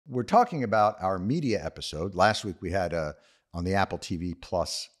we're talking about our media episode. Last week we had on the Apple TV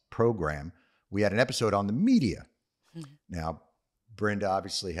Plus program, we had an episode on the media. Now, Brinda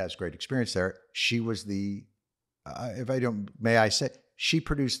obviously has great experience there. She was the, may I say, she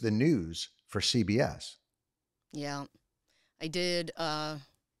produced the news for CBS. Yeah. I did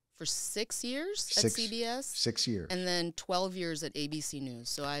for 6 years at CBS. 6 years. And then 12 years at ABC News.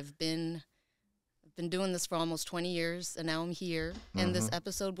 So I've been doing this for almost 20 years, and now I'm here. And this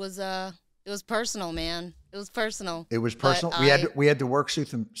episode was it was personal, man. It was personal. It was personal. We had to work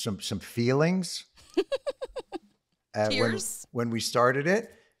through some feelings. Tears. When we started it,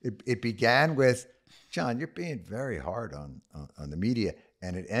 it began with, John, you're being very hard on the media,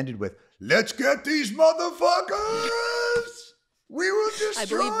 and it ended with, let's get these motherfuckers. We will destroy I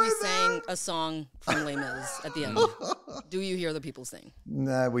believe we them. sang a song from Les Mis at the end. Do you hear the people sing?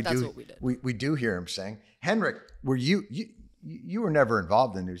 No, we do. That's what we did. We do hear him sing. Henrik, were you were never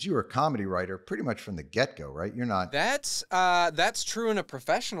involved in news. You were a comedy writer pretty much from the get-go, right? You're not. That's true in a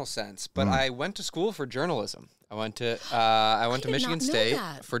professional sense, but I went to school for journalism. I went to Michigan State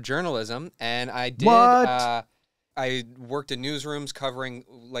for journalism, and I did. What? I worked in newsrooms covering,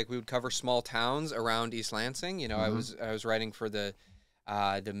 like, we would cover small towns around East Lansing. You know, I was writing for the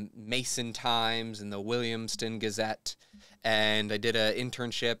Mason Times and the Williamston Gazette, and I did an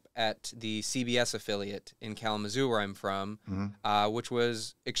internship at the CBS affiliate in Kalamazoo, where I'm from, which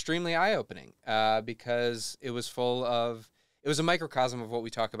was extremely eye-opening because it was it was a microcosm of what we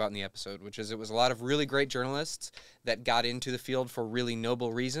talk about in the episode, which is it was a lot of really great journalists that got into the field for really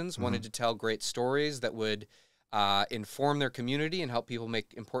noble reasons, wanted to tell great stories that would inform their community and help people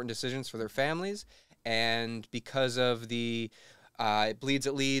make important decisions for their families. And because of the it bleeds,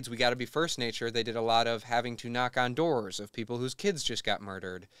 it leads, we got to be first nature, they did a lot of having to knock on doors of people whose kids just got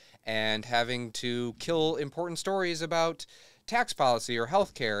murdered and having to kill important stories about tax policy or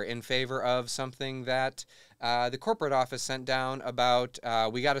healthcare in favor of something that the corporate office sent down about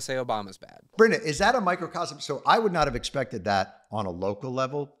we got to say Obama's bad. Brinda, is that a microcosm? So I would not have expected that on a local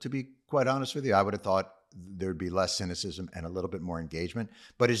level, to be quite honest with you. I would have thought there'd be less cynicism and a little bit more engagement.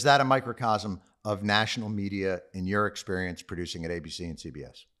 But is that a microcosm of national media in your experience producing at ABC and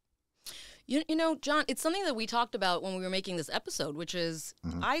CBS? You know, John, it's something that we talked about when we were making this episode, which is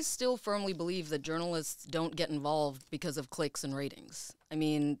I still firmly believe that journalists don't get involved because of clicks and ratings. I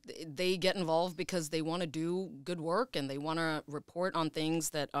mean, they get involved because they want to do good work and they want to report on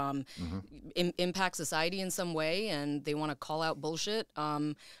things that impact society in some way, and they want to call out bullshit.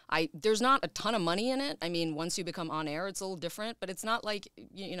 There's not a ton of money in it. I mean, once you become on air, it's a little different, but it's not like,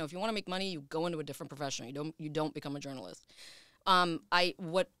 you know, if you want to make money, you go into a different profession. You don't become a journalist.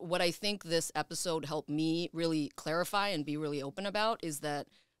 What I think this episode helped me really clarify and be really open about is that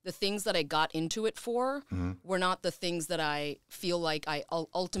the things that I got into it for were not the things that I feel like I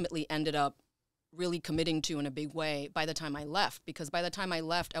ultimately ended up really committing to in a big way by the time I left. Because by the time I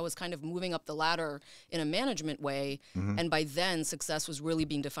left, I was kind of moving up the ladder in a management way, and by then success was really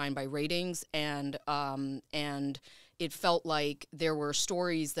being defined by ratings, and it felt like there were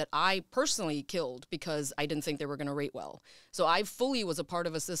stories that I personally killed because I didn't think they were going to rate well. So I fully was a part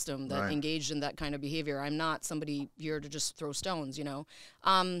of a system that engaged in that kind of behavior. I'm not somebody here to just throw stones, you know.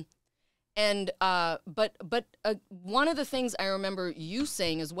 But one of the things I remember you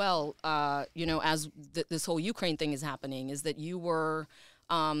saying as well, you know, as this whole Ukraine thing is happening, is that you were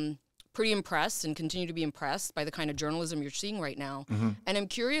pretty impressed and continue to be impressed by the kind of journalism you're seeing right now. And I'm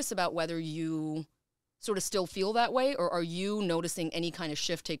curious about whether you sort of still feel that way, or are you noticing any kind of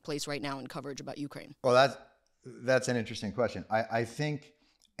shift take place right now in coverage about Ukraine? Well, that's an interesting question. I think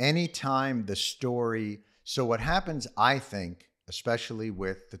anytime the story, so what happens, I think, especially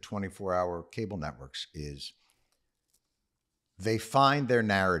with the 24-hour cable networks, is they find their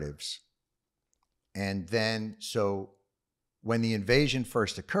narratives. And then, so when the invasion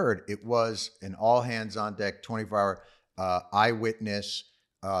first occurred, it was an all hands on deck, 24-hour eyewitness.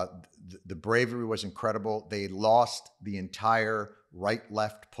 The bravery was incredible. They lost the entire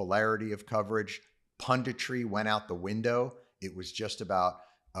right-left polarity of coverage. Punditry went out the window. It was just about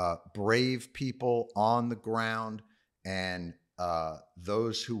brave people on the ground and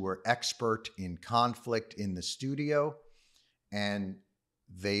those who were expert in conflict in the studio. And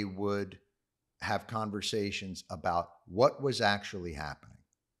they would have conversations about what was actually happening.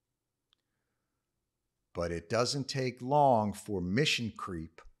 But it doesn't take long for mission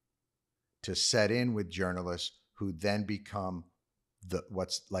creep to set in with journalists who then become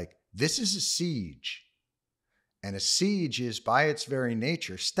this is a siege. And a siege is by its very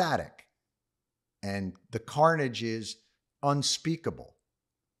nature static. And the carnage is unspeakable.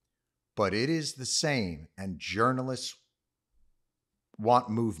 But it is the same. And journalists want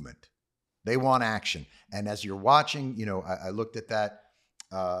movement. They want action. And as you're watching, you know, I looked at that.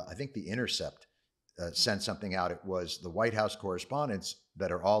 I think The Intercept sent something out. It was the White House correspondents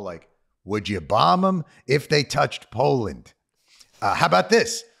that are all like, would you bomb them if they touched Poland? How about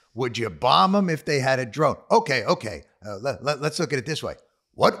this? Would you bomb them if they had a drone? Okay. Let's look at it this way.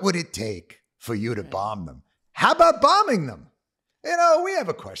 What would it take for you to bomb them? How about bombing them? You know, we have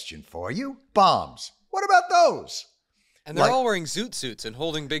a question for you. Bombs. What about those? And they're all wearing zoot suits and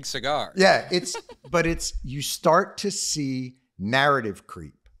holding big cigars. Yeah, you start to see narrative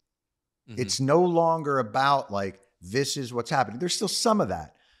creep. Mm-hmm. It's no longer about like, this is what's happening. There's still some of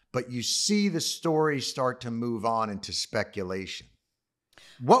that, but you see the story start to move on into speculation.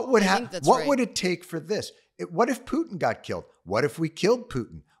 What would would it take for this? What if Putin got killed? What if we killed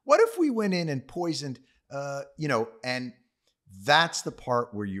Putin? What if we went in and poisoned, and that's the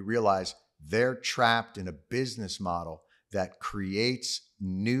part where you realize they're trapped in a business model that creates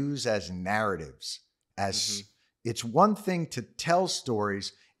news as narratives. It's one thing to tell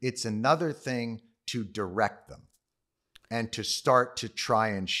stories. It's another thing to direct them and to start to try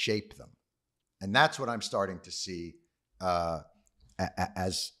and shape them. And that's what I'm starting to see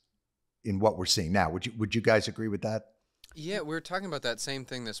as in what we're seeing now. Would you guys agree with that? Yeah, we were talking about that same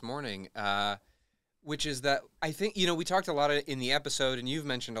thing this morning, which is that I think, you know, we talked a lot in the episode, and you've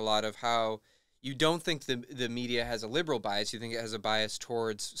mentioned a lot of how you don't think the media has a liberal bias. You think it has a bias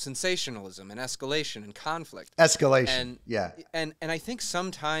towards sensationalism and escalation and conflict. Escalation, yeah. And I think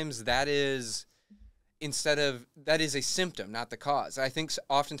sometimes that is a symptom, not the cause. I think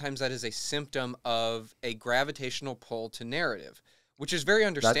oftentimes that is a symptom of a gravitational pull to narrative, which is very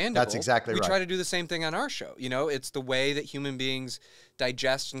understandable. That's exactly right. We try to do the same thing on our show. You know, it's the way that human beings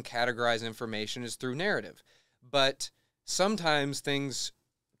digest and categorize information is through narrative. But sometimes things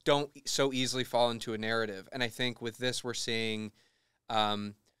don't so easily fall into a narrative. And I think with this, we're seeing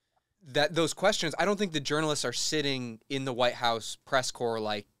that those questions, I don't think the journalists are sitting in the White House press corps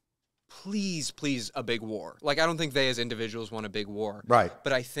like, please, a big war. Like, I don't think they as individuals want a big war. Right.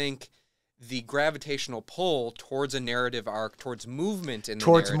 But I think the gravitational pull towards a narrative arc, towards movement in the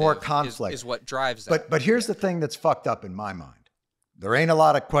towards narrative more conflict is what drives that. But here's the thing that's fucked up in my mind. There ain't a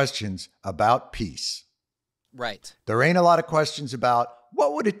lot of questions about peace. Right. There ain't a lot of questions about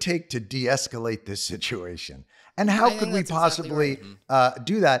what would it take to de-escalate this situation? And how could we possibly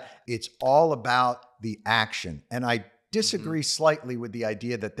do that? It's all about the action. And I disagree slightly with the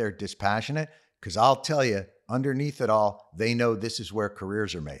idea that they're dispassionate, because I'll tell you, underneath it all, they know this is where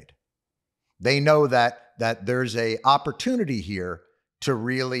careers are made. They know that there's a opportunity here to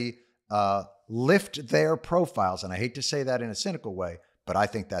really lift their profiles. And I hate to say that in a cynical way, but I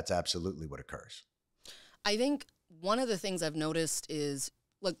think that's absolutely what occurs. I think one of the things I've noticed is,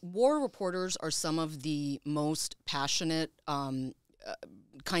 like, war reporters are some of the most passionate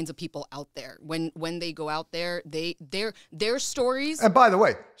kinds of people out there. When they go out there, their stories. And by the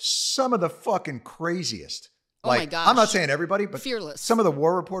way, some of the fucking craziest. Oh my gosh. I'm not saying everybody, but fearless. Some of the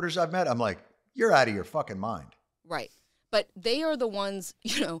war reporters I've met, I'm like, you're out of your fucking mind. Right. But they are the ones,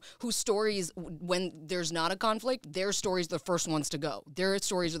 you know, whose stories, when there's not a conflict, their stories are the first ones to go. Their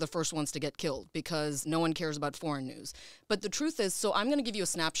stories are the first ones to get killed because no one cares about foreign news. But the truth is, so I'm going to give you a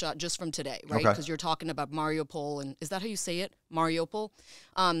snapshot just from today, right? Because you're talking about Mariupol, and is that how you say it? Mariupol?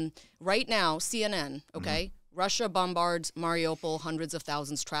 Right now, CNN, okay? Russia bombards Mariupol, hundreds of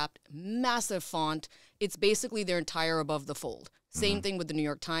thousands trapped, massive font. It's basically their entire above the fold. Same thing with the New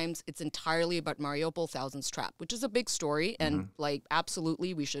York Times. It's entirely about Mariupol, thousands trapped, which is a big story. And like,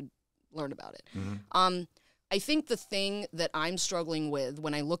 absolutely, we should learn about it. I think the thing that I'm struggling with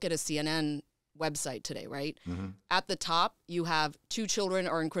when I look at a CNN website today, right? At the top, you have 2 children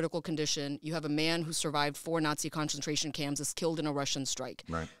are in critical condition. You have a man who survived 4 Nazi concentration camps, is killed in a Russian strike.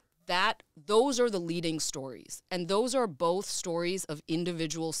 Right. Those are the leading stories. And those are both stories of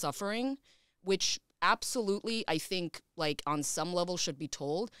individual suffering, which absolutely, I think, like, on some level should be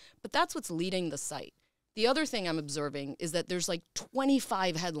told, but that's what's leading the site. The other thing I'm observing is that there's like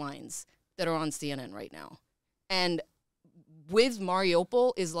 25 headlines that are on CNN right now. And with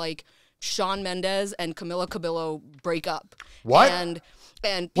Mariupol is like Shawn Mendes and Camila Cabello break up. What? And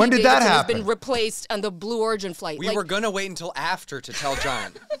Pete when did Davidson that happen? has been replaced on the Blue Origin flight. We were going to wait until after to tell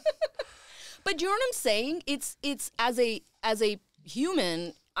John. But you know what I'm saying? It's as a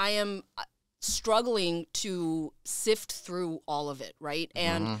human, I am struggling to sift through all of it, right?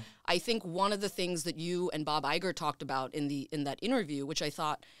 And I think one of the things that you and Bob Iger talked about in that interview, which I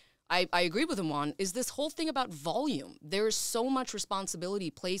thought I agree with him on, is this whole thing about volume. There is so much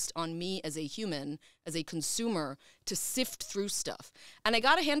responsibility placed on me as a human, as a consumer, to sift through stuff. And I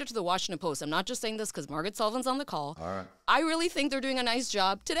got to hand it to the Washington Post. I'm not just saying this because Margaret Sullivan's on the call. All right. I really think they're doing a nice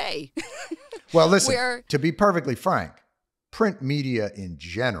job today. Well, listen, to be perfectly frank, print media in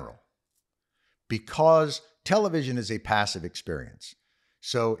general, because television is a passive experience.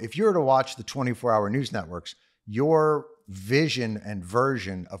 So if you were to watch the 24-hour news networks, your vision and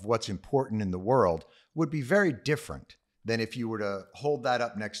version of what's important in the world would be very different than if you were to hold that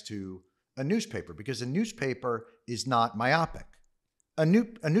up next to a newspaper, because a newspaper is not myopic. A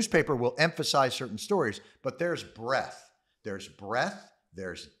newspaper will emphasize certain stories, but there's breadth. There's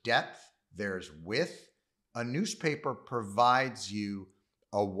depth, there's width. A newspaper provides you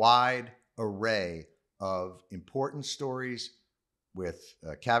a wide array of important stories with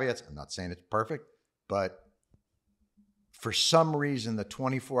caveats. I'm not saying it's perfect, but for some reason, the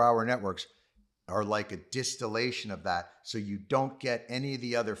 24-hour networks are like a distillation of that. So you don't get any of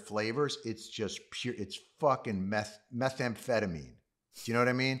the other flavors. It's just pure, it's fucking methamphetamine. Do you know what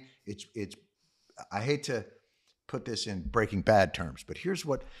I mean? I hate to put this in Breaking Bad terms, but here's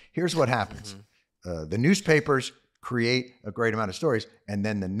what happens. The newspapers create a great amount of stories, and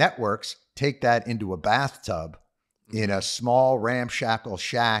then the networks take that into a bathtub in a small ramshackle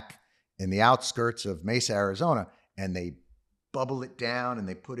shack in the outskirts of Mesa, Arizona, and they bubble it down and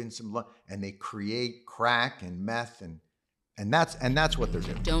they put in and they create crack and meth and that's what they're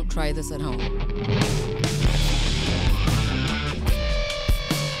doing. Don't try this at home.